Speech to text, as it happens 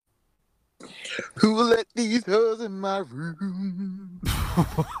Who let these hoes in my room?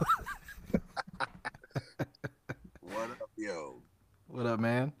 What up, yo? What up,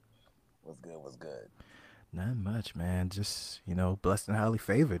 man? What's good? What's good? Not much, man. Just, blessed and highly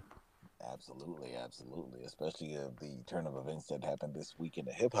favored. Absolutely, absolutely. Especially of the turn of events that happened this week in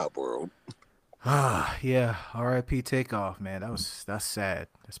the hip hop world. Ah, yeah. R.I.P. Takeoff, man. That's sad.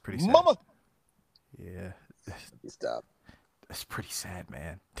 That's pretty sad. Mama, Yeah, let me stop. that's pretty sad,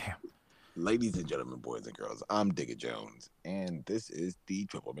 man. Damn. Ladies and gentlemen, boys and girls, I'm Digger Jones, and this is the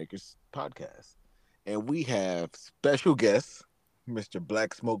Troublemakers podcast. And we have special guest, Mr.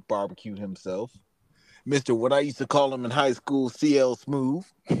 Black Smoke Barbecue himself, Mr. What I used to call him in high school, CL Smooth,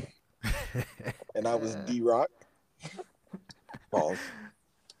 and I was D Rock. Pause.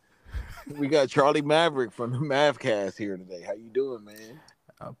 We got Charlie Maverick from the Mavcast here today. How you doing, man?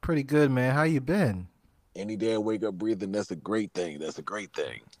 Pretty good, man. How you been? Any day I wake up breathing, that's a great thing. That's a great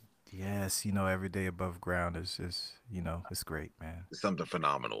thing. Yes, every day above ground is it's great, man. It's something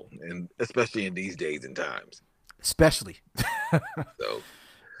phenomenal, and especially in these days and times. Especially. So,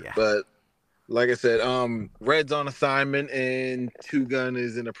 Yeah. but like I said, Red's on assignment, and Two Gun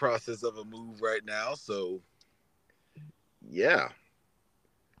is in the process of a move right now. So, yeah.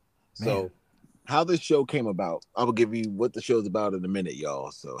 Man. So, how this show came about, I will give you what the show's about in a minute,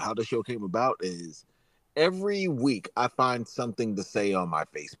 y'all. So, how the show came about is every week I find something to say on my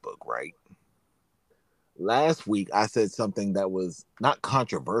Facebook, right? Last week I said something that was not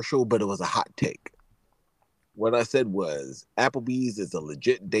controversial, but it was a hot take. What I said was Applebee's is a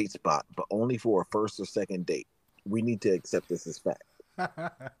legit date spot, but only for a first or second date. We need to accept this as fact.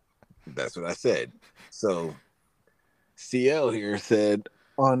 That's what I said. So CL here said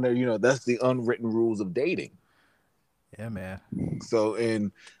on there, that's the unwritten rules of dating. Yeah, man. So,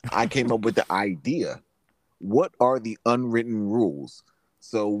 and I came up with the idea. What are the unwritten rules?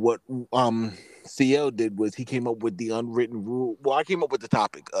 So what CL did was he came up with the unwritten rule. Well, I came up with the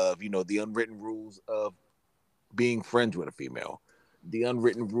topic of, the unwritten rules of being friends with a female, the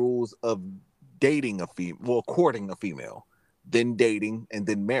unwritten rules of dating a female, well, courting a female, then dating, and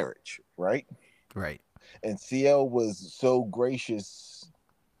then marriage, right? Right. And CL was so gracious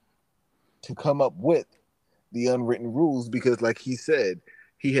to come up with the unwritten rules because, like he said,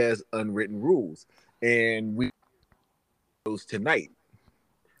 he has unwritten rules, and we those tonight.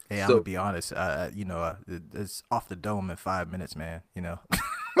 Hey, I'm gonna So, be honest. It's off the dome in 5 minutes, man.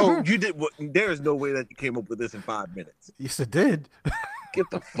 oh, you did what? There is no way that you came up with this in 5 minutes. Yes, it did. Get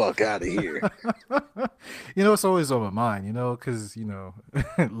the fuck out of here. It's always on my mind, because,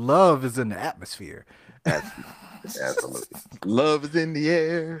 love is in the atmosphere. Absolutely. Love is in the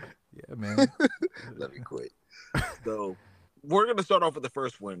air. Yeah, man. Let me quit. So we're gonna start off with the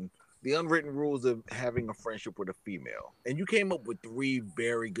first one. The unwritten rules of having a friendship with a female. And you came up with three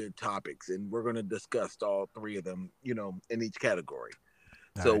very good topics, and we're gonna discuss all three of them, in each category.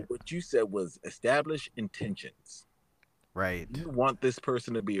 All So right. what you said was establish intentions. Right. You want this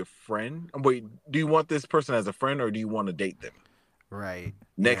person to be a friend? Wait, do you want this person as a friend or do you want to date them? Right.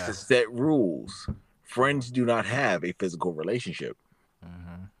 Next Yeah. is set rules. Friends do not have a physical relationship.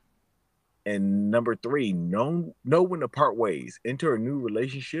 Hmm. And number three, know when to part ways. Enter a new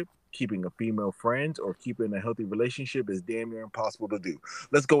relationship. Keeping a female friend or keeping a healthy relationship is damn near impossible to do.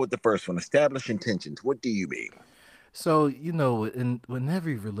 Let's go with the first one. Establish intentions. What do you mean? So in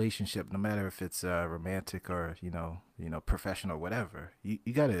every relationship, no matter if it's romantic or professional, whatever,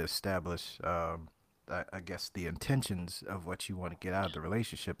 you got to establish, I guess, the intentions of what you want to get out of the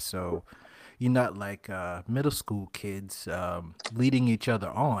relationship. So you're not like middle school kids leading each other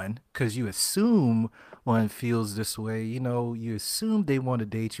on because you assume one feels this way. You assume they want to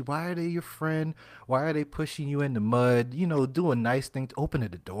date you. Why are they your friend? Why are they pushing you in the mud? Doing nice things, opening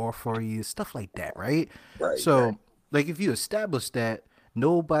the door for you, stuff like that, right? Right, right. So, like, if you establish that,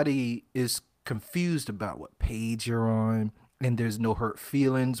 nobody is confused about what page you're on. And there's no hurt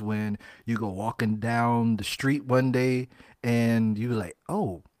feelings when you go walking down the street one day and you're like,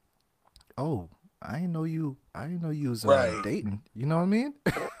 oh, I didn't know you was Right. dating. You know what I mean?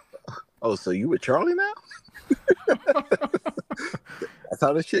 Oh, so you with Charlie now? That's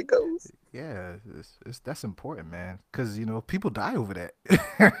how this shit goes. Yeah, that's important, man. Cause people die over that.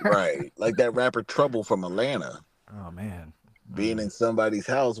 Right. Like that rapper Trouble from Atlanta Oh man. being in somebody's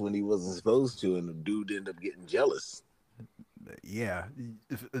house when he wasn't supposed to, and the dude ended up getting jealous. Yeah.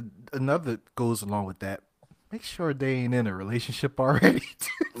 If, another goes along with that. Make sure they ain't in a relationship already.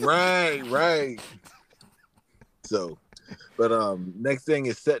 Right, right. So, but next thing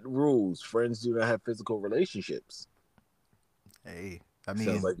is set rules. Friends do not have physical relationships. Hey, I Sounds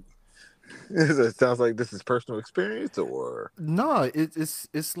mean, like it sounds like this is personal experience, or no,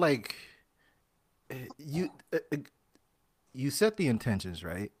 it's like you you set the intentions,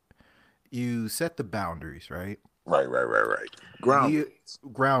 right? You set the boundaries, right? Right. Ground You rules.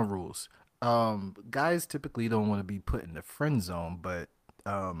 ground rules. Guys typically don't want to be put in the friend zone, but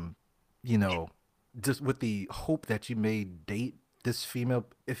um, you know, just with the hope that you may date this female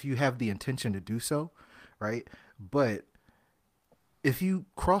if you have the intention to do so, right? But if you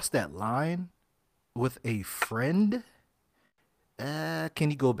cross that line with a friend,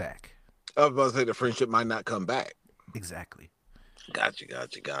 can you go back? I was about to say the friendship might not come back. Exactly. Gotcha.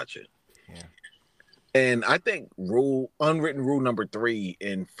 Yeah. And I think unwritten rule number three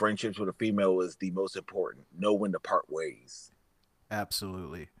in friendships with a female is the most important. Know when to part ways.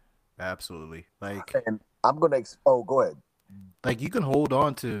 Absolutely. Absolutely. Like And I'm gonna. Oh, go ahead. you can hold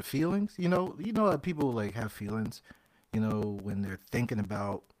on to feelings, you know that people like have feelings, when they're thinking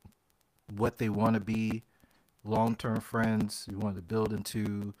about what they want to be, long-term friends you want to build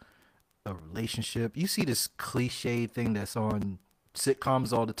into a relationship. You see this cliche thing that's on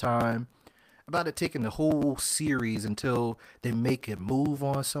sitcoms all the time about it taking the whole series until they make a move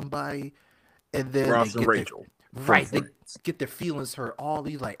on somebody, and then they Ross and get their Rachel from right, they Friends. get their feelings hurt. All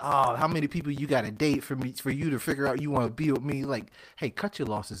these like, oh, how many people you got to date for you to figure out you want to be with me? Like, hey, cut your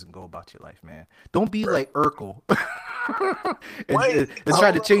losses and go about your life, man. Don't be Right. like Urkel and, Wait, and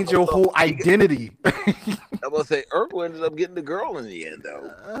try to change your hold whole on. identity. I'm gonna say Urkel ended up getting the girl in the end,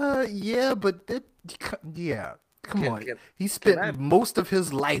 though. Yeah, but yeah, come Can on. can He can I spent most of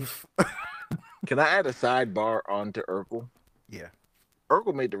his life. can I add a sidebar onto Urkel? Yeah,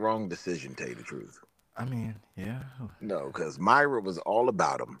 Urkel made the wrong decision. Tell you the truth. I mean, yeah. No, because Myra was all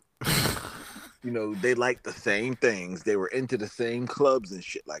about him. They liked the same things. They were into the same clubs and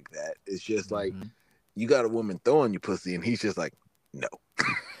shit like that. It's just like hmm you got a woman throwing you pussy, and he's just like, no.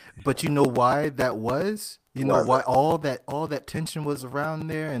 But you know why that was? You know Why is why that? all that tension was around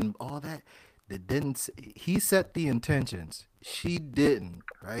there and all that? That didn't. He set the intentions. She didn't.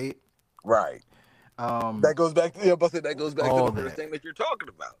 Right. Right. Um. That goes back to that goes back to All the first that. thing that you're talking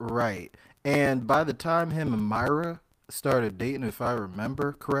about. Right. And by the time him and Myra started dating, if I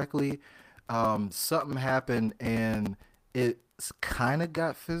remember correctly, something happened and it kind of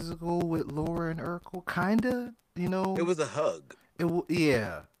got physical with Laura and Urkel. Kind of. It was a hug.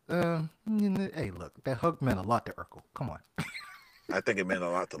 Yeah. Hey, look, that hug meant a lot to Urkel. Come on. I think it meant a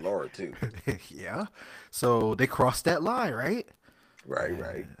lot to Laura too. Yeah. So they crossed that line, right?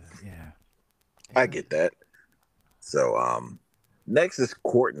 Right. Yeah. I Yeah. get that. So, next is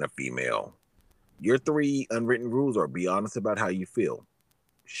courting a female. Your three unwritten rules are: be honest about how you feel,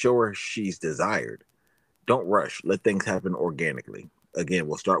 show her she's desired, don't rush, let things happen organically. Again,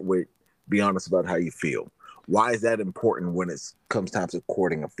 we'll start with be honest about how you feel. Why is that important when it comes time to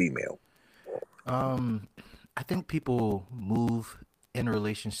courting a female? Um, I think people move in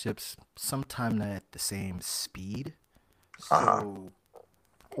relationships sometime not at the same speed. Uh huh. So,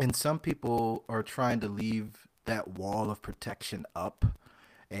 and some people are trying to leave that wall of protection up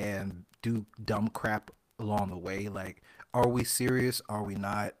and do dumb crap along the way. Like, are we serious? Are we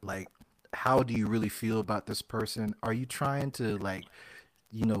not? Like, how do you really feel about this person? Are you trying to, like,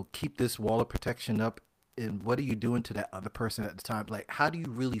 keep this wall of protection up? And what are you doing to that other person at the time? Like, how do you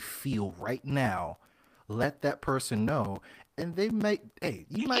really feel right now? Let that person know. And they might, hey,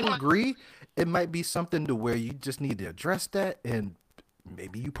 you might agree. It might be something to where you just need to address that, and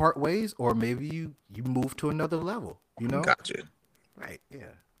maybe you part ways, or maybe you move to another level, you know? Gotcha. Right,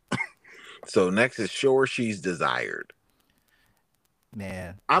 yeah. So next is sure she's desired.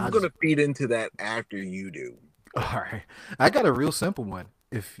 Man, I'm I just, gonna feed into that after you do. all right. I got a real simple one.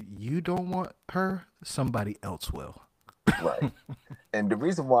 If you don't want her, somebody else will. Right. And the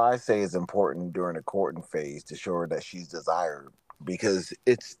reason why I say it's important during the courting phase to show her that she's desired because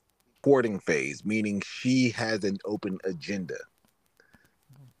it's courting phase, meaning she has an open agenda.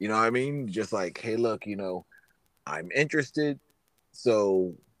 You know what I mean? Just like, hey, look, I'm interested.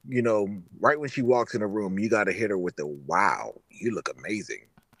 So, right when she walks in a room, you got to hit her with the wow, you look amazing.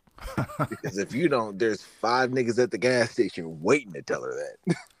 Because if you don't, there's five niggas at the gas station waiting to tell her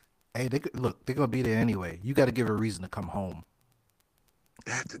that. Hey, look, they're gonna be there anyway. You got to give her a reason to come home.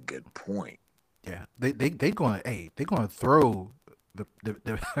 That's a good point. Yeah, they gonna they gonna throw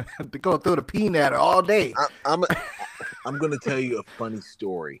they're gonna throw the peanut at her all day. I'm gonna tell you a funny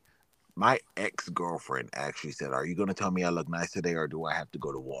story. My ex girlfriend actually said, "Are you gonna tell me I look nice today, or do I have to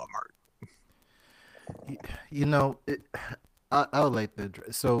go to Walmart?" Y- You know, I would like the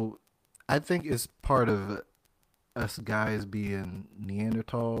so I think it's part of us guys being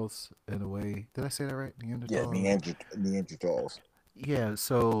Neanderthals in a way. Did I say that right? Yeah, Neanderthals. Neanderthals. Yeah.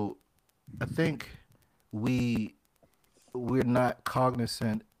 So I think we we're not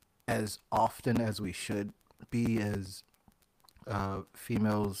cognizant as often as we should be, as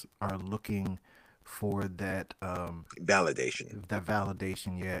females are looking for Validation. that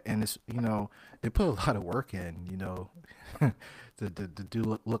validation. Yeah, and it's, they put a lot of work in, to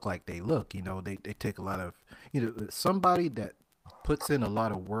do look like they look. They take a lot of, somebody that puts in a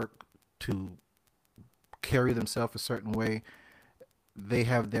lot of work to carry themselves a certain way. They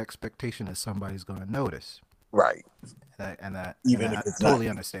have the expectation that somebody's going to notice. Right. And Even I if it's totally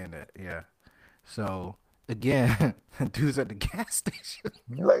not. understand that. Yeah. So again, dudes at the gas station.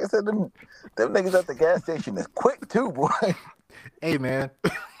 Like I said, them niggas at the gas station is quick too, boy. Hey man.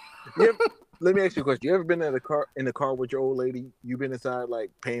 You ever, let me ask you a question. You ever been in the car with your old lady? You been inside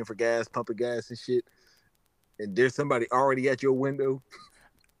like paying for gas, pumping gas and shit, and there's somebody already at your window?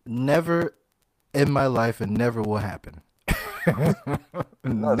 Never in my life, and never will happen.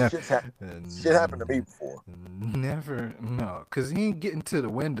 No, Ne- shit happened to me before. Never, no, cause he ain't getting to the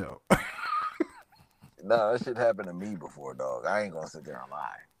window. No, that shit happened to me before, dog. I ain't gonna sit there and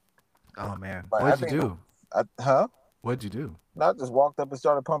lie. Oh man, Like I what'd you think, do? huh? What'd you do? No, I just walked up and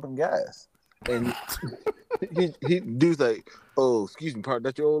started pumping gas, and he dude's like, "Oh, excuse me, pardon,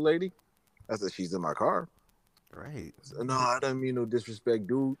 that your old lady?" I said, "She's in my car." Right. So, no, I don't mean no disrespect,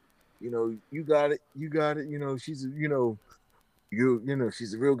 dude. You got it. You got it. She's,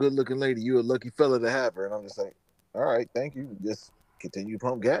 she's a real good looking lady. You're a lucky fella to have her. And I'm just like, all right, thank you. Just continue to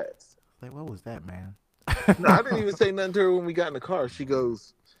pump gas. Like, what was that, man? No, I didn't even say nothing to her when we got in the car. She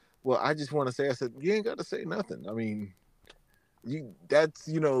goes, well, I just want to say, I said, you ain't got to say nothing. I mean, that's,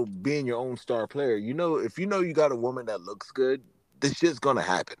 being your own star player. If you got a woman that looks good, this shit's going to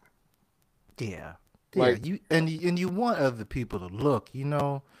happen. Yeah. Yeah, Like, you want other people to look,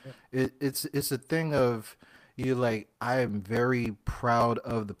 it's a thing of, you're like, I am very proud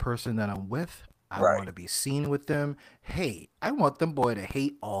of the person that I'm with. I right. want to be seen with them. Hey, I want them boy to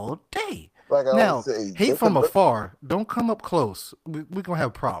hate all day. Like I always Now, say, hate they from can look. afar. Don't come up close. We're gonna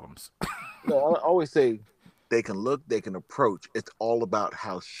have problems. No, I always say they can look, they can approach. It's all about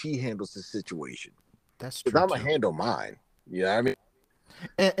how she handles the situation. That's Because true I'm going to too. handle mine. You know what I mean?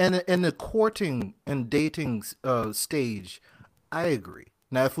 And the courting and dating stage, I agree.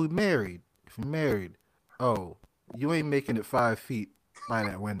 Now, if we married, oh, you ain't making it 5 feet by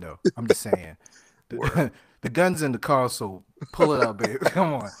that window. I'm just saying, Word. the gun's in the car, so pull it out, baby.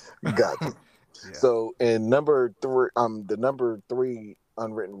 Come on. Gotcha. Yeah. So, in number three, the number three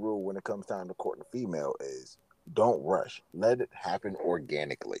unwritten rule when it comes time to courting a female is don't rush. Let it happen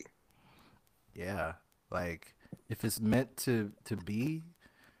organically. Yeah. Like, if it's meant to be,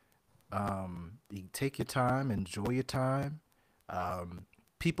 you take your time, enjoy your time.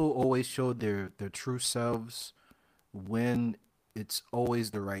 People always show their true selves when it's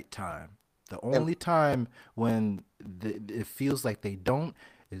always the right time. The And only time when it feels like they don't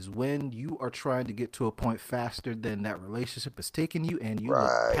is when you are trying to get to a point faster than that relationship is taking you, and you look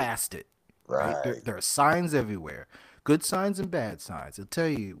right, past it. Right? There, right. there are signs everywhere, good signs and bad signs. It'll tell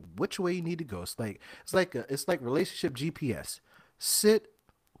you which way you need to go. It's like relationship GPS. Sit,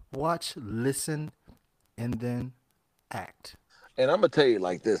 watch, listen, and then act. And I'm gonna tell you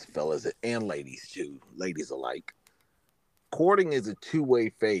like this, fellas and ladies too, ladies alike. Courting is a two-way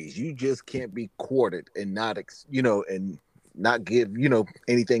phase. You just can't be courted and not, and not give,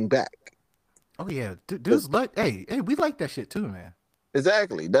 anything back. Oh yeah, 'Cause- dudes like, hey, we like that shit too, man.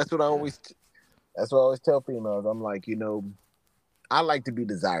 exactly. That's what I Yeah. always. That's what I always tell females. I'm like, I like to be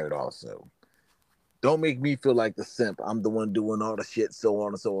desired also. Don't make me feel like the simp. I'm the one doing all the shit, so on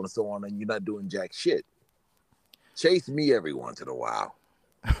and so on and so on, and you're not doing jack shit. Chase me every once in a while.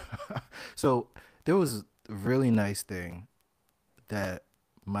 So there was a really nice thing that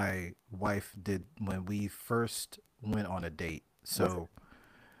my wife did when we first went on a date. What's it? So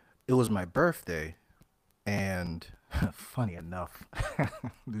it was my birthday, and funny enough,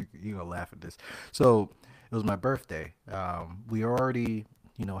 you gonna laugh at this. So it was my birthday. We were already,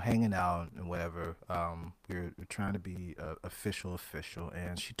 hanging out and whatever. We were trying to be official,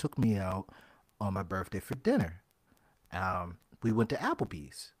 and she took me out on my birthday for dinner. We went to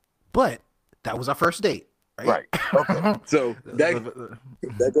Applebee's, but that was our first date, right? Right. Okay. So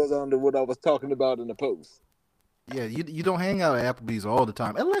that goes on to what I was talking about in the post. Yeah, you don't hang out at Applebee's all the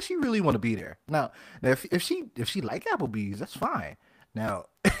time unless you really want to be there. Now if she like Applebee's, that's fine. Now,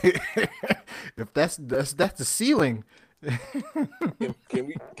 if that's the ceiling,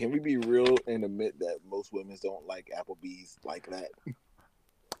 Can we be real and admit that most women don't like Applebee's like that?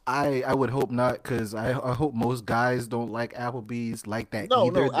 I would hope not, because I hope most guys don't like Applebee's like that No,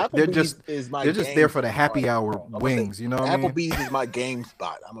 either. no. They're Applebee's just is my they're just there game for the spot. happy hour I'm gonna say wings. You know what I mean? Applebee's is my game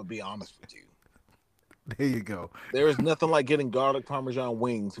spot. I'm gonna be honest with you. There you go. There is nothing like getting garlic parmesan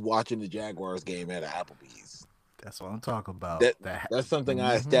wings watching the Jaguars game at Applebee's. That's what I'm talking about. That that's something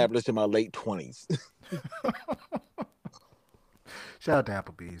I established in my late 20s. Shout out to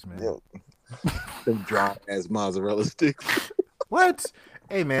Applebee's, man. Yo, them dry ass mozzarella sticks. What?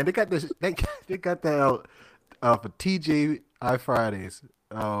 Hey, man, they got this. They got that out for TGI Fridays.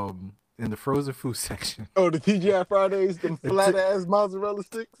 In the frozen food section. Oh, the TGI Fridays, them flat ass mozzarella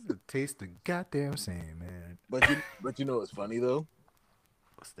sticks. It tastes the goddamn same, man. But you know what's funny though?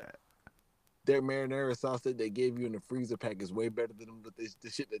 What's that? Their marinara sauce that they gave you in the freezer pack is way better than the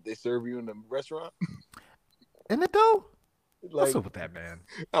shit that they serve you in the restaurant. In it though? Like, what's up with that, man?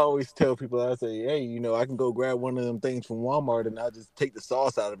 I always tell people, I say, hey, I can go grab one of them things from Walmart and I'll just take the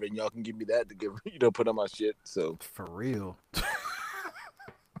sauce out of it and y'all can give me that to give put on my shit. So for real.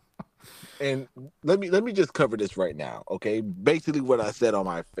 And let me just cover this right now, okay? Basically what I said on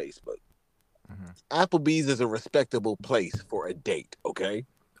my Facebook. Mm-hmm. Applebee's is a respectable place for a date, okay?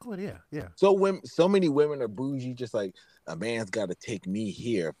 Oh yeah, yeah. So many women are bougie, just like a man's got to take me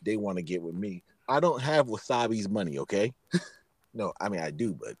here if they want to get with me. I don't have Wasabi's money, okay? No, I mean I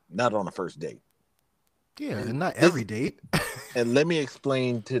do, but not on a first date. Yeah, and not every date. And let me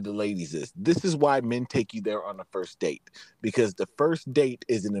explain to the ladies this. This is why men take you there on the first date. Because the first date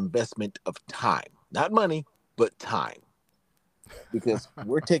is an investment of time. Not money, but time. Because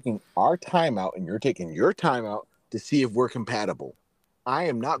we're taking our time out and you're taking your time out to see if we're compatible. I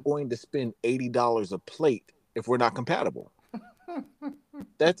am not going to spend $80 a plate if we're not compatible.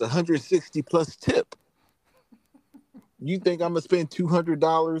 That's $160 plus tip. You think I'm going to spend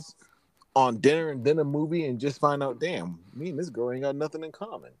 $200 on dinner and then a movie and just find out, damn, me and this girl ain't got nothing in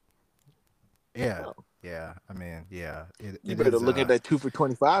common? Yeah, yeah. I mean, yeah. You better look at that 2 for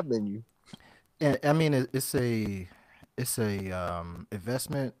 $25 menu. And I mean, it's a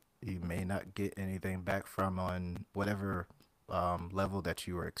investment. You may not get anything back from on whatever level that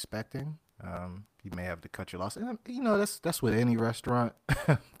you were expecting. You may have to cut your loss. And that's with any restaurant.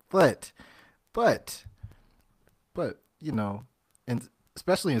 but and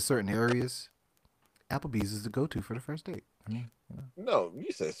especially in certain areas, Applebee's is the go-to for the first date. I mean, no,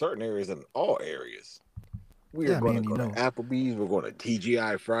 you said certain areas in all areas. We are going to go to Applebee's. We're going to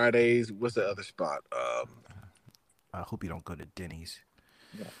TGI Fridays. What's the other spot? I hope you don't go to Denny's.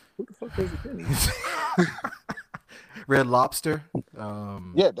 Yeah. Who the fuck goes to Denny's? Red Lobster.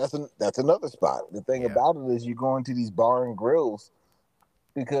 Yeah, that's another spot. The thing about it is you're going to these bar and grills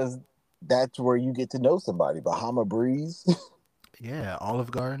because that's where you get to know somebody. Bahama Breeze. Yeah,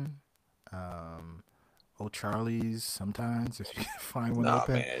 Olive Garden. O'Charlie's sometimes if you find one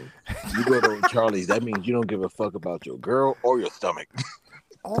open. Man. You go to O'Charlie's, that means you don't give a fuck about your girl or your stomach.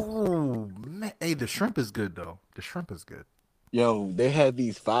 Oh man, hey, the shrimp is good though. The shrimp is good. Yo, they had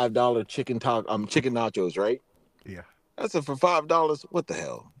these $5 chicken nachos, right? Yeah. That's it for $5. What the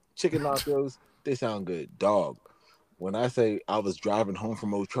hell? Chicken nachos, they sound good. Dog. When I say I was driving home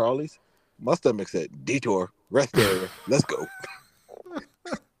from O'Charlie's, my stomach said, detour, rest area, let's go.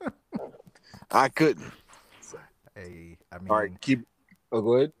 I couldn't. Hey, I mean, all right,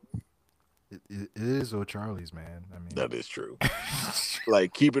 go ahead. It is O'Charlie's, man. I mean, that is true.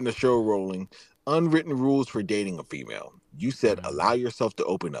 Like keeping the show rolling. Unwritten rules for dating a female. You said allow yourself to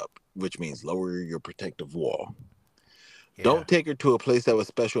open up, which means lower your protective wall. Yeah. Don't take her to a place that was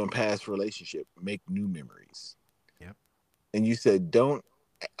special in past relationship. Make new memories. Yep. And you said do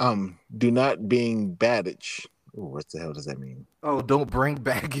not being baggage. Ooh, what the hell does that mean? Oh, don't bring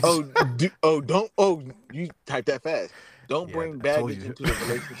baggage. You type that fast. Don't bring baggage into the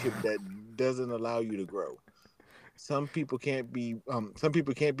relationship that doesn't allow you to grow. Some people can't be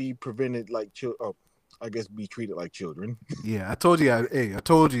prevented like I guess be treated like children. Yeah, I told you. I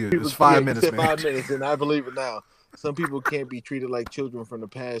told you. It was 5 minutes. You said 5 minutes, and I believe it now. Some people can't be treated like children from the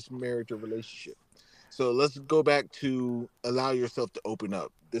past marriage or relationship. So let's go back to allow yourself to open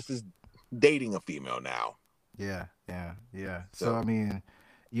up. This is dating a female now. Yeah. So I mean,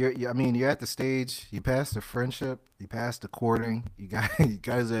 you're at the stage. You passed the friendship. You passed the courting. You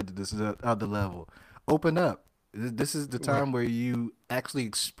guys are at this other level. Open up. This is the time where you actually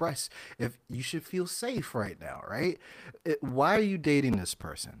express if you should feel safe right now, right? Why are you dating this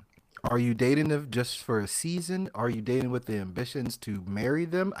person? Are you dating them just for a season? Are you dating with the ambitions to marry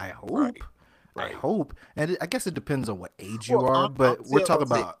them? I hope. Right. I hope. And I guess it depends on what age you are, but we're talking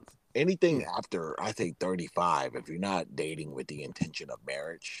about anything after, I think, 35. If you're not dating with the intention of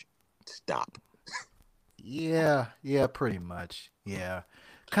marriage, stop. Yeah, pretty much. Yeah.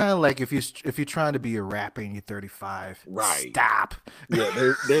 kind of like if you're trying to be a rapper and you're 35, Right. stop. Yeah,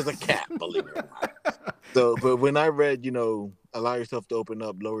 there's a cap, believe it or not. So, but when I read, allow yourself to open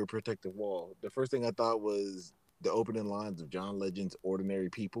up, lower your protective wall, the first thing I thought was the opening lines of John Legend's Ordinary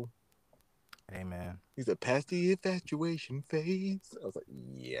People. Hey man. He said, past the infatuation phase. I was like,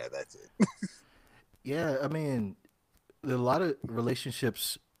 yeah, that's it. Yeah, I mean, a lot of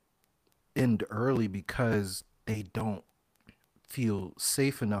relationships end early because they don't feel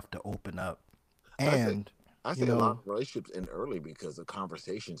safe enough to open up. I say, And, I you say a lot know, of relationships end early because the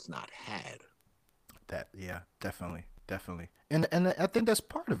conversation's not had. that yeah, definitely. Definitely. And I think that's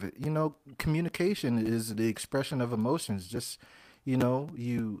part of it. Communication is the expression of emotions. Just, you know,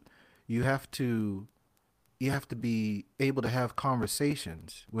 you you have to you have to be able to have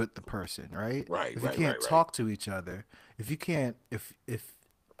conversations with the person, right? Right, If you right, can't right, right. talk to each other, if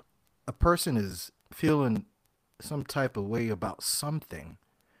a person is feeling some type of way about something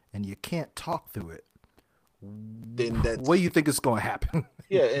and you can't talk through it, Then what do that's you think is going to happen?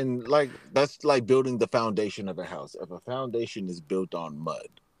 yeah, and like that's like building the foundation of a house. If a foundation is built on mud,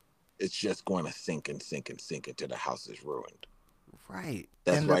 it's just going to sink and sink and sink until the house is ruined. Right.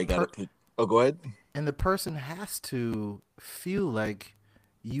 That's why you got to put. Oh, go ahead. And the person has to feel like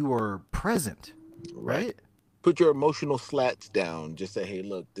you are present, Right. right? Put your emotional slats down. Just say, hey,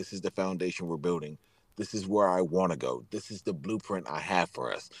 look, this is the foundation we're building. This is where I want to go. This is the blueprint I have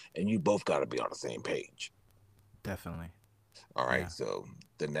for us. And you both got to be on the same page. Definitely. All right. Yeah. So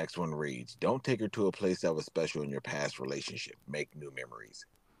the next one reads, don't take her to a place that was special in your past relationship. Make new memories.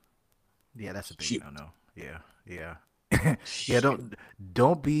 Yeah, that's a big Shoot. no-no. Yeah. Yeah. Yeah, Shoot.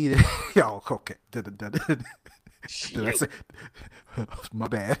 don't be yo, okay. Did I Shoot. say my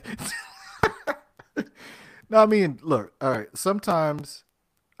bad? No, I mean, look, all right. Sometimes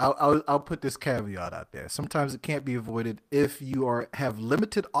I'll put this caveat out there. Sometimes it can't be avoided if you have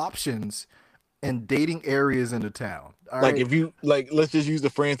limited options and dating areas in the town. All Like right. if you like, let's just use the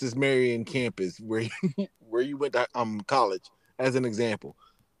Francis Marion campus where where you went to college as an example.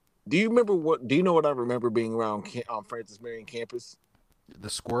 Do you remember what? Do you know what I remember being around Francis Marion campus? The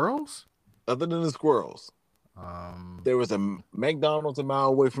squirrels? Other than the squirrels, Um, there was a McDonald's a mile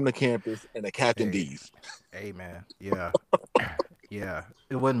away from the campus and a Captain hey, D's. hey, man. Yeah, yeah.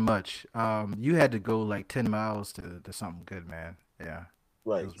 It wasn't much. You had to go like 10 miles to something good, man. Yeah,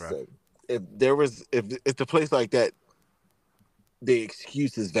 it Right. was rough. So if it's a place like that, the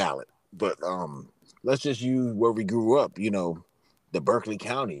excuse is valid. But let's just use where we grew up. The Berkeley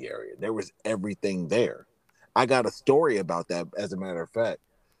County area. There was everything there. I got a story about that, as a matter of fact.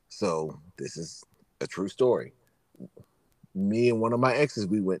 So this is a true story. Me and one of my exes,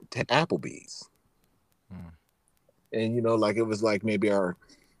 we went to Applebee's, Mm, and like it was like maybe our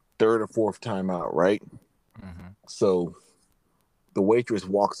third or fourth time out, right? hmm. So the waitress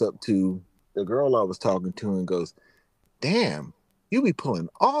walks up to the girl I was talking to and goes, "Damn, you be pulling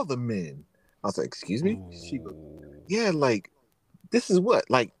all the men." I was like, "Excuse me?" She goes, Ooh, "Yeah, like this is what,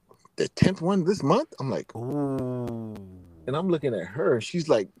 like the 10th one this month?" I'm like, ooh. and I'm looking at her. She's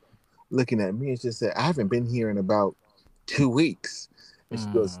like looking at me and she said, "I haven't been here in about 2 weeks." And she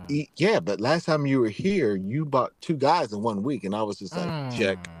goes, Mm, Yeah, but last time you were here, you bought two guys in 1 week." And I was just like,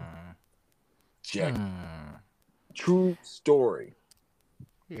 check, mm, check. mm. True story.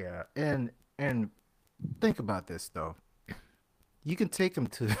 Yeah, and think about this though. You can take them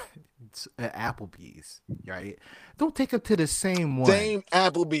to Applebee's, right? Don't take them to the same one. Same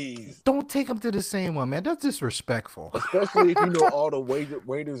Applebee's. Don't take them to the same one, man. That's disrespectful. Especially if you know all the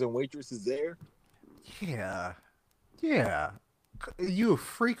waiters and waitresses there. Yeah, yeah. You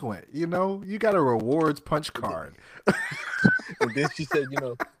frequent, you got a rewards punch And then, card. and then she said,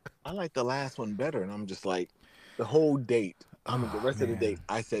 I like the last one better. And I'm just like, the whole date, the Oh rest of the date, man,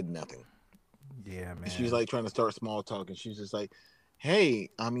 I said nothing. yeah, And she's man. like trying to start small talk. And she's just like, hey,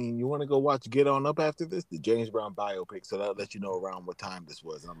 you want to go watch Get On Up after this? The James Brown biopic. So that'll let you know around what time this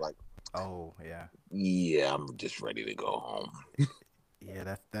was. And I'm like, Oh yeah, yeah, I'm just ready to go home.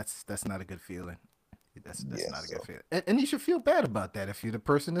 yeah. That's not a good feeling. That's Yeah, not a good so feeling, and you should feel bad about that if you're the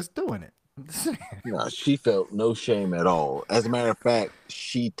person that's doing it. no, she felt no shame at all. As a matter of fact,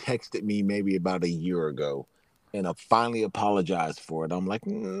 she texted me maybe about a year ago and I finally apologized for it. I'm like,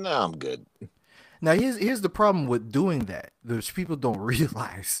 no, I'm good. Now here's the problem with doing that. Those people don't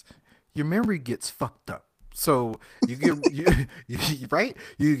realize your memory gets fucked up. So you get right.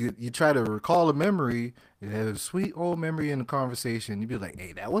 You try to recall a memory. You have a sweet old memory in the conversation. You be like,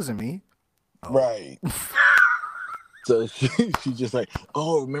 "Hey, that wasn't me." Oh, Right. So she's just like,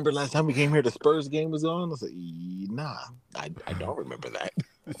 oh, remember last time we came here, the Spurs game was on? I was like, nah, I don't remember that.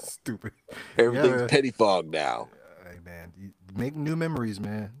 stupid. Everything's Yeah, petty fog now. hey man, you make new memories,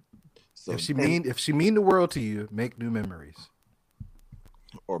 man. So and If she mean the world to you, make new memories.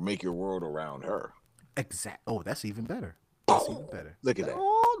 or make your world around her. Exact. Oh, that's even better. That's even Boom. better. Look at that.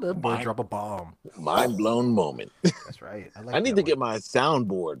 Oh, the boy Mind drop a bomb. mind blown moment. That's right. I I like need that to one. get my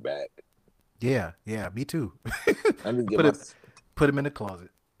soundboard back. Yeah, yeah, me too. I need to get put my. it, put him in the closet.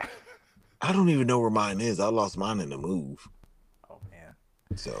 I don't even know where mine is. I lost mine in the move. Oh man.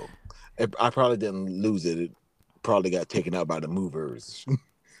 So I probably didn't lose it. It probably got taken out by the movers.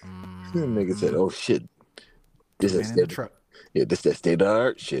 Nigga said, Mm-hmm. "Oh shit, this Two is man in the state. truck. Yeah, this that state of the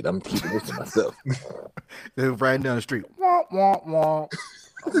art shit. I'm keeping this to myself." They're riding down the street. Womp womp womp.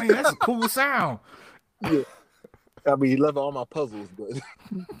 Oh man, that's a cool sound. Yeah, I mean, he left all my puzzles, but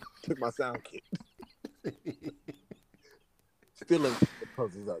took my sound kit. Still ain't the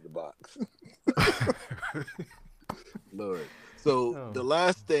puzzles out the box. Lord. So Oh. the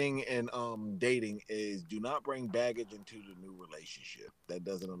last thing in dating is do not bring baggage into the new relationship. That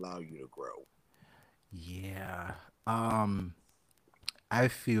doesn't allow you to grow. Yeah. Um, I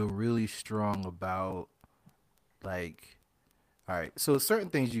feel really strong about like, all right, so certain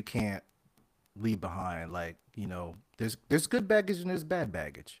things you can't leave behind. Like, there's good baggage and there's bad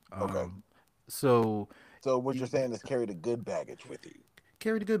baggage. Okay. So So what you, you're saying is carry the good baggage with you.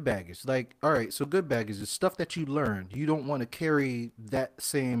 carry the good baggage. Like, all right, so good baggage is stuff that you learned. You don't want to carry that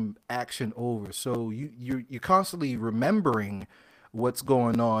same action over. So you're constantly remembering what's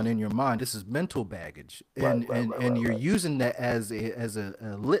going on in your mind. This is mental baggage, Right, and right, and right, and right, you're right. using that as a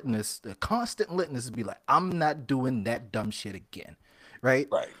litmus, a constant litmus to be like, I'm not doing that dumb shit again, right?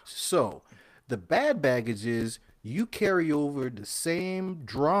 Right. So the bad baggage is you carry over the same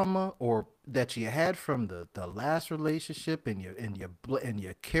drama or that you had from the last relationship and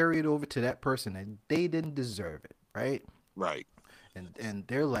you carry it over to that person and they didn't deserve it, right? Right. And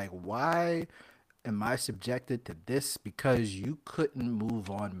they're like, why am I subjected to this because you couldn't move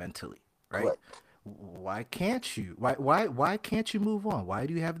on mentally, right? Correct. Why can't you? Why can't you move on? Why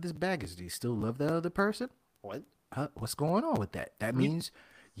do you have this baggage? Do you still love that other person? What? What's going on with that? That You, means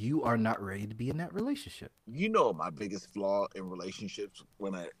you are not ready to be in that relationship. you know my biggest flaw in relationships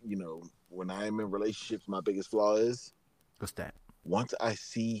when I am in relationships, my biggest flaw is What's that? once I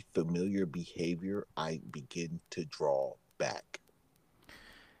see familiar behavior, I begin to draw back.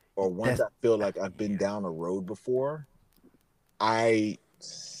 Or once That's I feel like I've been yeah. down a road before, I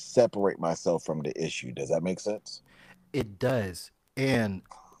separate myself from the issue. Does that make sense? It does, and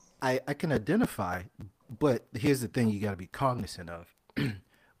I can identify, but here's the thing: you got to be cognizant of.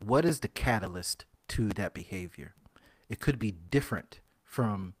 What is the catalyst to that behavior? It could be different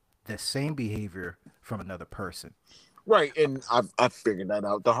from the same behavior from another person. Right. And I've figured that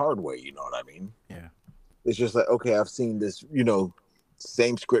out the hard way, you know what I mean? Yeah. It's just like, okay, I've seen this,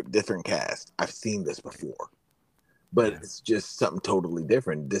 same script, different cast. I've seen this before. But Yeah. it's just something totally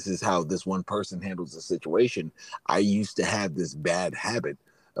different. This is how this one person handles the situation. I used to have this bad habit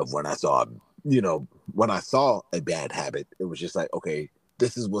of when I saw a bad habit, it was just like, okay,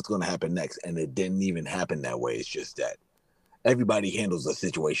 this is what's going to happen next. And it didn't even happen that way. It's just that everybody handles the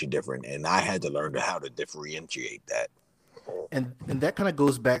situation different. And I had to learn how to differentiate that. And that kind of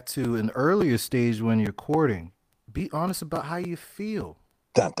goes back to an earlier stage when you're courting. Be honest about how you feel.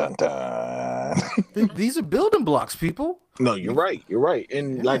 Dun, dun, dun. These are building blocks, people. No, you're You, right. You're right.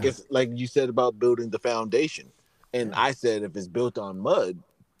 And like yeah, it's like you said about building the foundation. And yeah, I said if it's built on mud,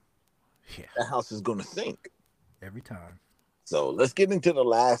 yeah. that house is gonna sink. Every time. So let's get into the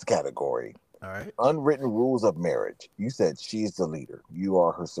last category. All right. Unwritten rules of marriage. You said she's the leader. You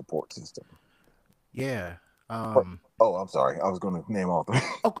are her support system. Yeah. Oh, oh, I'm sorry. I was gonna name all three.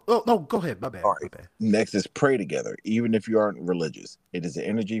 Oh no. Go ahead. My bad. All My right. bad. Next is pray together, even if you aren't religious. It is the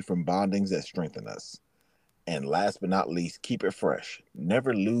energy from bondings that strengthen us. And last but not least, keep it fresh.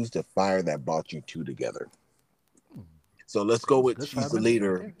 Never lose the fire that brought you two together. So let's go with Good she's five the minutes right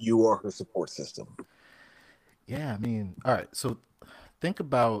leader, there. you are her support system. Yeah. I mean, all right. So think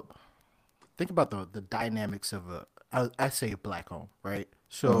about the dynamics of I say a black home, right? Mm-hmm.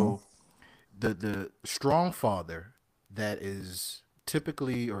 So the strong father that is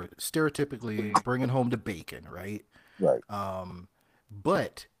typically or stereotypically bringing home the bacon, right? Right.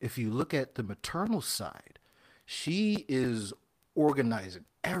 But if you look at the maternal side, she is organizing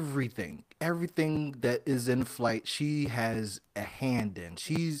everything that is in flight. She has a hand in.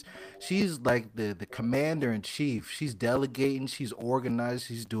 She's like the commander in chief. She's delegating. She's organized.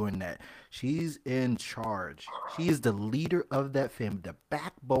 She's doing that. She's in charge. She is the leader of that family, the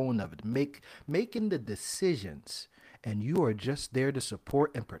backbone of it, making the decisions. And you are just there to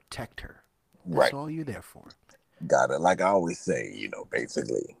support and protect her. That's Right. all you're there for. Got it. Like I always say,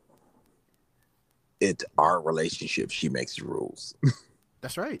 basically. it's our relationship. She makes the rules.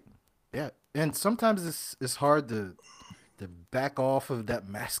 That's right. Yeah, and sometimes it's hard to back off of that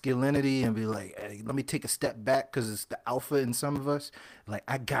masculinity and be like, hey, let me take a step back because it's the alpha in some of us. Like,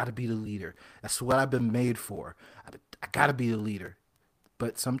 I gotta be the leader. That's what I've been made for. I gotta be the leader.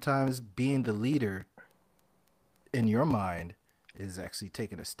 But sometimes being the leader in your mind is actually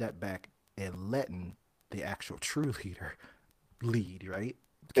taking a step back and letting the actual true leader lead, right?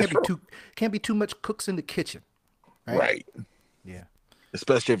 It's Can't be true. too can't be too much cooks in the kitchen, right? Right. Yeah.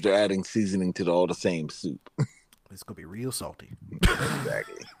 Especially if they're adding seasoning to all the same soup. It's gonna be real salty.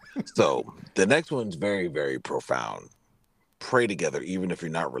 Exactly. So the next one's very, very profound. Pray together, even if you're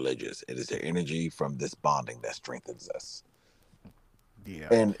not religious. It is the energy from this bonding that strengthens us. Yeah.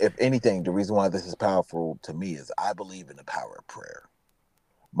 And if anything, the reason why this is powerful to me is I believe in the power of prayer.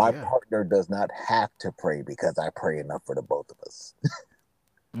 My Yeah. partner does not have to pray because I pray enough for the both of us.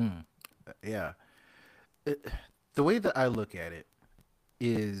 Mm. Yeah. It, the way that I look at it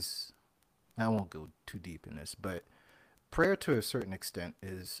is, I won't go too deep in this, but prayer to a certain extent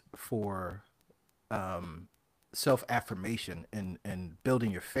is for um, self affirmation and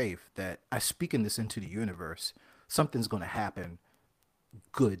building your faith that I speaking this into the universe, something's going to happen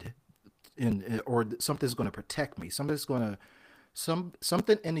good, or something's going to protect me. Something's going to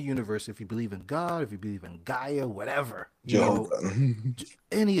something in the universe. If you believe in God, if you believe in Gaia, whatever, Jehovah,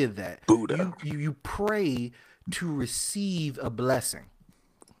 any of that, Buddha. you pray to receive a blessing,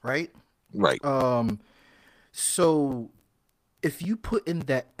 right? Right. Um, so if you put in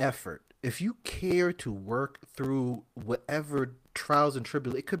that effort, if you care to work through whatever trials and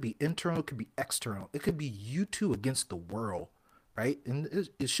tribulations, it could be internal, it could be external, it could be you two against the world, right? And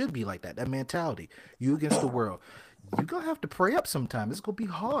it should be like that, that mentality, you against the world. You're gonna have to pray up sometime. It's gonna be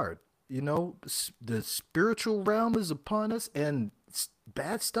hard. The spiritual realm is upon us, and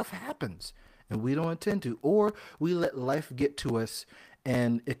bad stuff happens, and we don't intend to, or we let life get to us,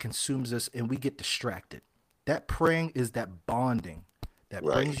 and it consumes us, and we get distracted. That praying is that bonding that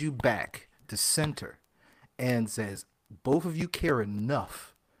Right. brings you back to center and says both of you care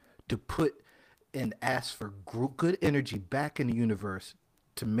enough to put and ask for good energy back in the universe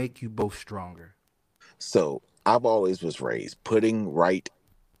to make you both stronger. So I've always was raised putting right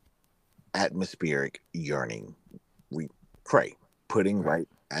atmospheric yearning. We pray, putting Right.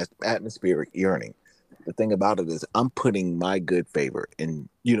 right atmospheric yearning. The thing about it is I'm putting my good favor and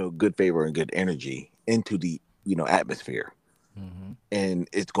good favor and good energy into the atmosphere, Mm-hmm. and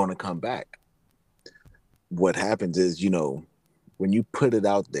it's going to come back. What happens is, when you put it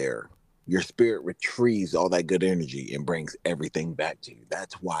out there, your spirit retrieves all that good energy and brings everything back to you.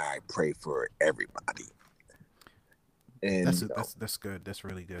 That's why I pray for everybody. And That's good. That's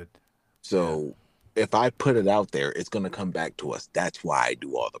really good. Yeah. so if I put it out there, it's going to come back to us. That's why I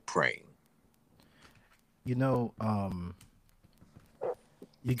do all the praying. You know,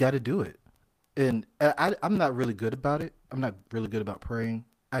 you got to do it. And I'm not really good about it. I'm not really good about praying.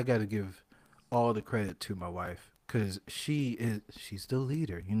 I got to give all the credit to my wife because she's the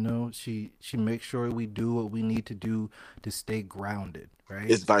leader. She makes sure we do what we need to do to stay grounded, right?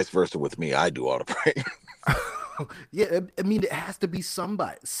 It's vice versa with me. I do all the praying. Yeah, I mean, it has to be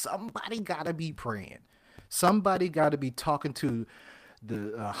somebody. Somebody got to be praying. Somebody got to be talking to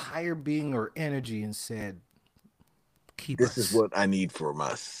the higher being or energy and said, "Keep This is us." what I need from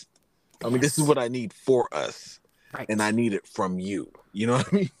us. I mean, this is Yes, what I need for us, and I right. need it from you. You know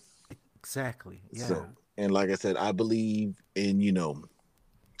what I mean? Exactly. Yeah. So, and like I said, I believe in,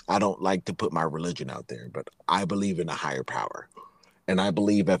 I don't like to put my religion out there, but I believe in a higher power. And I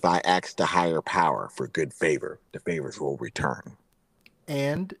believe if I ask the higher power for good favor, the favors will return.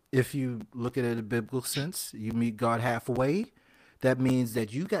 And if you look at it in a biblical sense, you meet God halfway. That means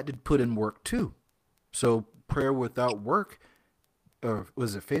that you got to put in work too. So prayer without work, or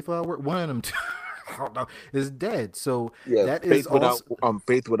was it faith without work? One of them, two, I don't know, is dead. So Yeah, that is also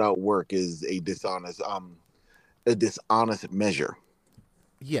faith without work is a dishonest measure.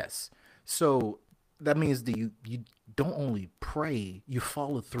 yes. So that means that you don't only pray, you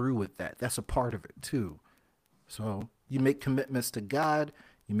follow through with that. That's a part of it too. So you make commitments to God,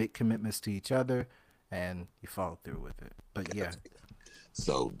 you make commitments to each other, and you follow through with it. But yeah,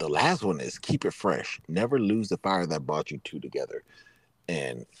 So the last one is keep it fresh. Never lose the fire that brought you two together.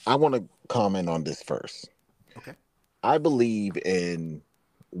 And I want to comment on this first. okay. I believe in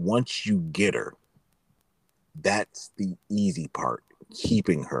once you get her, that's the easy part.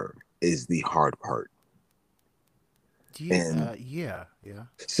 Keeping her is the hard part. Yeah, And yeah.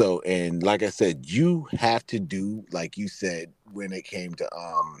 and like I said, you have to do like you said when it came to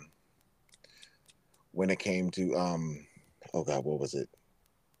oh God, what was it?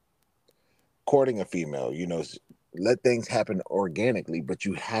 courting a female, let things happen organically, but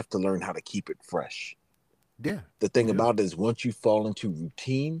you have to learn how to keep it fresh. Yeah. The thing about it is once you fall into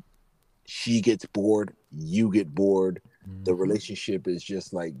routine, she gets bored, you get bored. The relationship is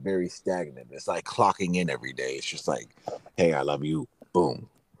just like very stagnant. It's like clocking in every day. It's just like, hey, I love you. Boom.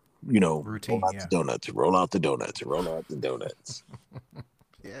 Routine, roll out the donuts, roll out the donuts, roll out the donuts.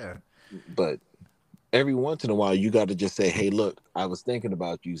 Yeah. But every once in a while, you got to just say, hey, look, I was thinking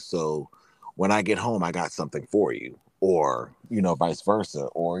about you. So when I get home, I got something for you. Or, vice versa.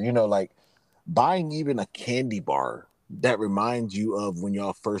 Or, like buying even a candy bar that reminds you of when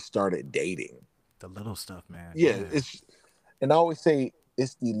y'all first started dating. The little stuff, man. Yeah. And I always say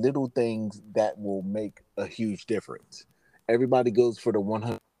it's the little things that will make a huge difference. Everybody goes for the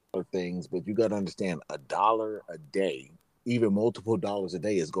 $100 things, but you got to understand $1 a day, even multiple dollars a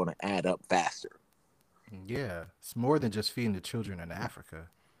day, is going to add up faster. Yeah, it's more than just feeding the children in Africa.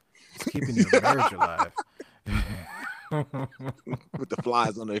 It's keeping your marriage alive. With the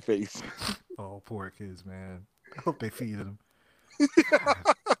flies on their face. Oh, poor kids, man. I hope they feed them.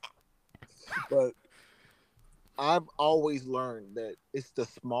 But I've always learned that it's the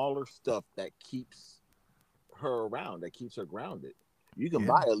smaller stuff that keeps her around, that keeps her grounded. You can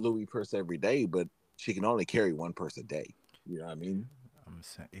buy a Louis purse every day, but she can only carry one purse a day. You know what I mean? I'm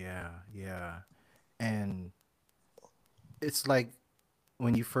saying, yeah. And it's like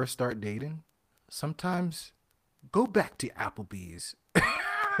when you first start dating, sometimes go back to Applebee's.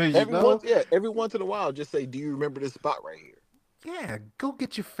 Every once in a while, just say, "Do you remember this spot right here?" Yeah, go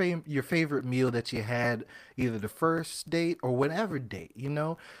get your favorite meal that you had either the first date or whatever date.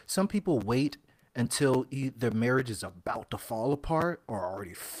 Some people wait until their marriage is about to fall apart or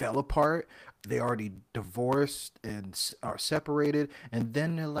already fell apart. They already divorced and are separated, and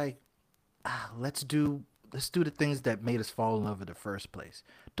then they're like, let's do the things that made us fall in love in the first place.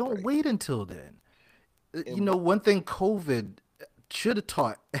 Don't wait until then. One thing COVID should have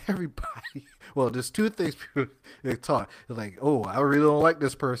taught everybody. Well, there's two things they taught. They're like, oh, I really don't like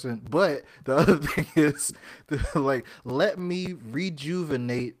this person. But the other thing is, like, let me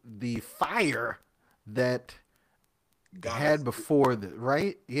rejuvenate the fire that had before the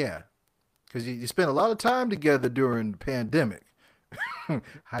right. Yeah, because you spent a lot of time together during the pandemic.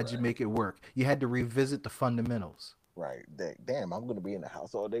 How'd you make it work? You had to revisit the fundamentals. Right. Damn, I'm gonna be in the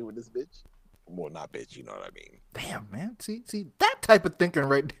house all day with this bitch. Well, not bitch, you know what I mean. Damn, man. See that type of thinking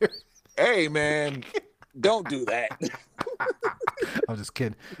right there. Hey, man, don't do that. I'm just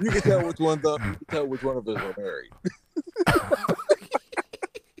kidding. You can tell which one's up. You can tell which one of us are married.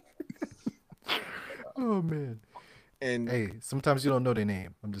 Oh man. And hey, sometimes you don't know their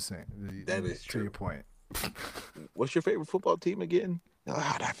name. I'm just saying. That is true. To your point. What's your favorite football team again? Oh,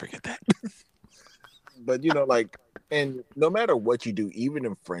 how did I forget that? But and no matter what you do, even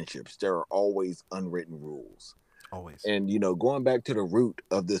in friendships, there are always unwritten rules. Always. And going back to the root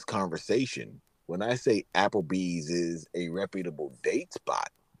of this conversation, when I say Applebee's is a reputable date spot,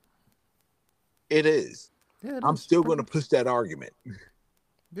 it is. Yeah, I'm still going to push that argument.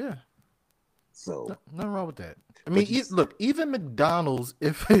 Yeah. So nothing wrong with that. I mean, look, even McDonald's,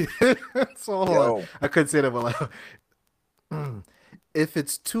 if I couldn't say that aloud. If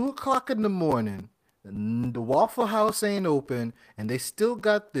it's 2:00 in the morning, the Waffle House ain't open, and they still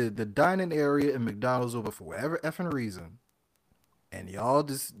got the dining area in McDonald's open for whatever effing reason, and y'all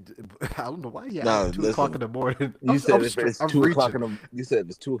just, I don't know why you at 2:00 in the morning. You said if it's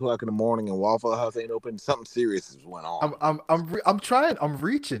 2:00 in the morning and Waffle House ain't open, something serious is went on. I'm trying. I'm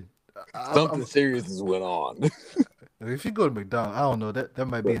reaching. Something serious is went on. If you go to McDonald's, I don't know, that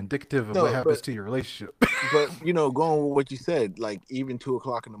might be indicative of what happens to your relationship. But going with what you said, like even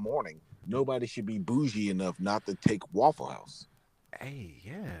 2:00 in the morning, nobody should be bougie enough not to take Waffle House. Hey,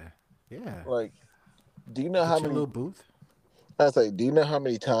 yeah. Like, do you know how many little booth? I was like, do you know how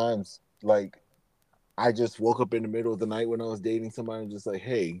many times like I just woke up in the middle of the night when I was dating somebody and just like,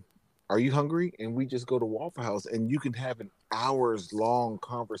 hey, are you hungry? And we just go to Waffle House and you can have an hours long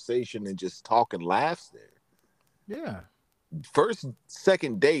conversation and just talk and laugh there. Yeah. First,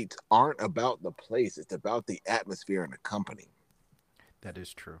 second dates aren't about the place. It's about the atmosphere and the company. That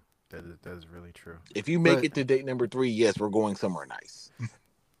is true. That is really true. If you make it to date number 3, yes, we're going somewhere nice.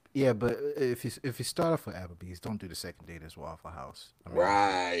 Yeah, but if you start off with Applebee's, don't do the second date as Waffle House.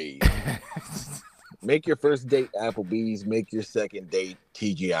 Right. Make your first date Applebee's. Make your second date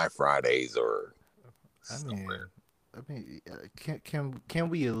TGI Fridays or somewhere. I mean, can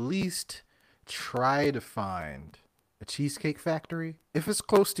we at least try to find a Cheesecake Factory? If it's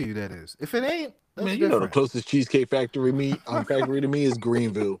close to you, that is. If it ain't, man, the closest Cheesecake Factory to me is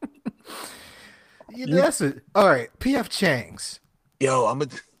Greenville. That's it. All right, P.F. Chang's. Yo,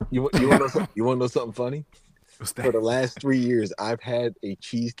 you want to know you want to know something funny? What's For that? the last 3 years, I've had a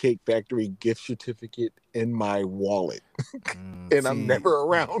Cheesecake Factory gift certificate in my wallet, and I'm See, never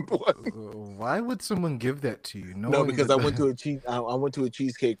around one. why would someone give that to you, No, knowing because that I went the to I went to a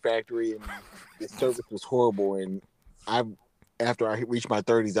Cheesecake Factory, and the service was horrible. And I, after I reached my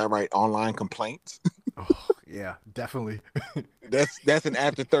 30s, I write online complaints. oh yeah, definitely. That's an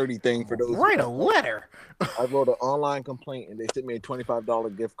after 30 thing for those who Write a don't know. letter. I wrote an online complaint, and they sent me a $25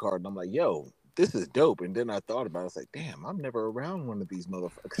 gift card, and I'm like, yo, this is dope. And then I thought about it. I was like, damn, I'm never around one of these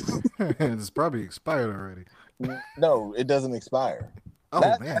motherfuckers. It's probably expired already. No, it doesn't expire. Oh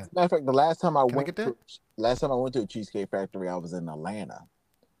man, As a matter of fact, the can I get that? last time I went to a Cheesecake Factory, I was in Atlanta,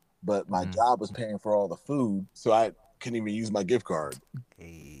 but my Mm. job was paying for all the food, so I couldn't even use my gift card.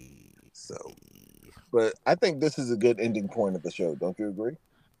 Hey, So, but I think this is a good ending point of the show. Don't you agree?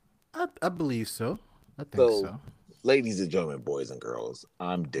 I believe so. I think So, so. ladies and gentlemen, boys and girls,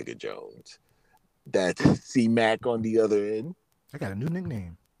 I'm Digger Jones. That's C Mac on the other end. I got a new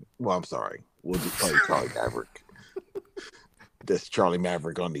nickname. Well, I'm sorry. We'll just call you Charlie Maverick. That's Charlie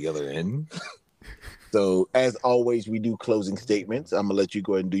Maverick on the other end. So, as always, we do closing statements. I'm gonna let you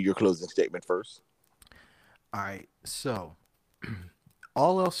go ahead and do your closing statement first. All right, so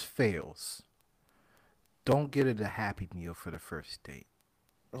all else fails, don't get it a Happy Meal for the first date.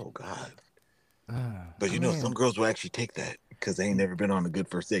 Oh God! But I you know, some mean, girls will actually take that because they ain't never been on a good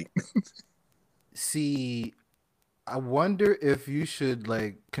first date. see, I wonder if you should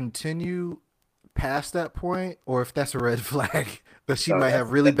like continue past that point or if that's a red flag that she No, might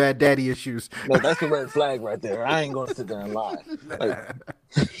have really bad daddy issues. that's a red flag right there. I ain't gonna sit there and lie. Like,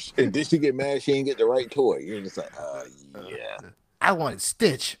 and did she get mad? She ain't get the right toy. You're just like, yeah, I wanted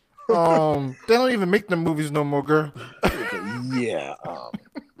Stitch. They don't even make the movies no more, girl. yeah.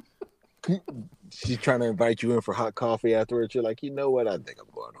 She's trying to invite you in for hot coffee afterwards. You're like, you know what? I think I'm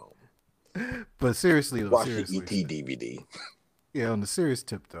going home. But seriously though, Watch the seriously. ET DVD. Yeah, on the serious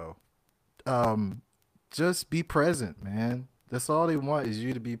tip though, um, just be present, man. That's all they want is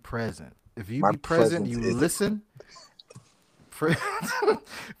you to be present. If you My be present, presence you is listen.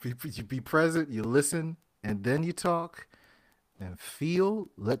 If you be present, you listen, and then you talk and feel.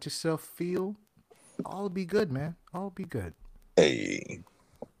 Let yourself feel. All will be good, man. All will be good. hey.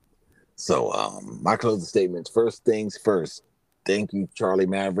 So, my closing statements. First things first. Thank you, Charlie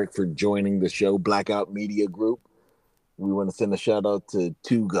Maverick, for joining the show, Blackout Media Group. We want to send a shout out to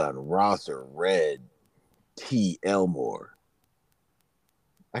Two Gun, Rosser, Red, T. Elmore.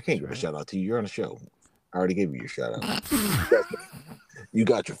 I can't give a shout out to you. You're on the show. I already gave you your shout out. You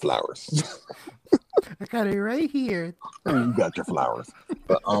got your flowers. I got it right here. You got your flowers.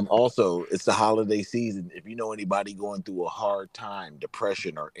 But also, it's the holiday season. If you know anybody going through a hard time,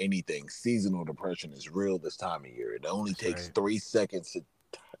 depression or anything, seasonal depression is real this time of year. It only takes 3 seconds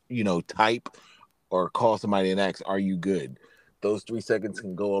to, type or call somebody and ask, "Are you good?" Those 3 seconds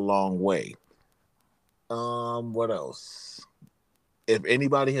can go a long way. What else? If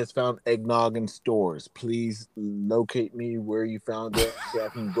anybody has found eggnog in stores, please locate me where you found it so I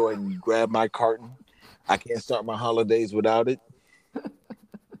can go ahead and grab my carton. I can't start my holidays without it.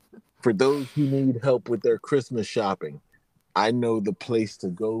 For those who need help with their Christmas shopping, I know the place to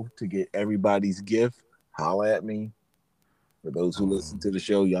go to get everybody's gift. Holla at me. For those who listen to the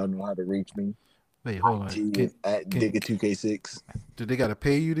show, y'all know how to reach me. Wait, hold on. At Digga2K6. Do they gotta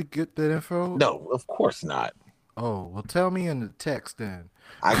pay you to get that info? No, of course not. Oh, well, tell me in the text then.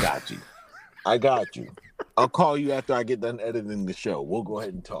 I got you. I'll call you after I get done editing the show. We'll go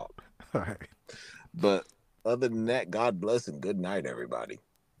ahead and talk. All right. But other than that, God bless and good night, everybody.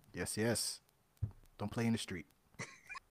 Yes, yes. Don't play in the street.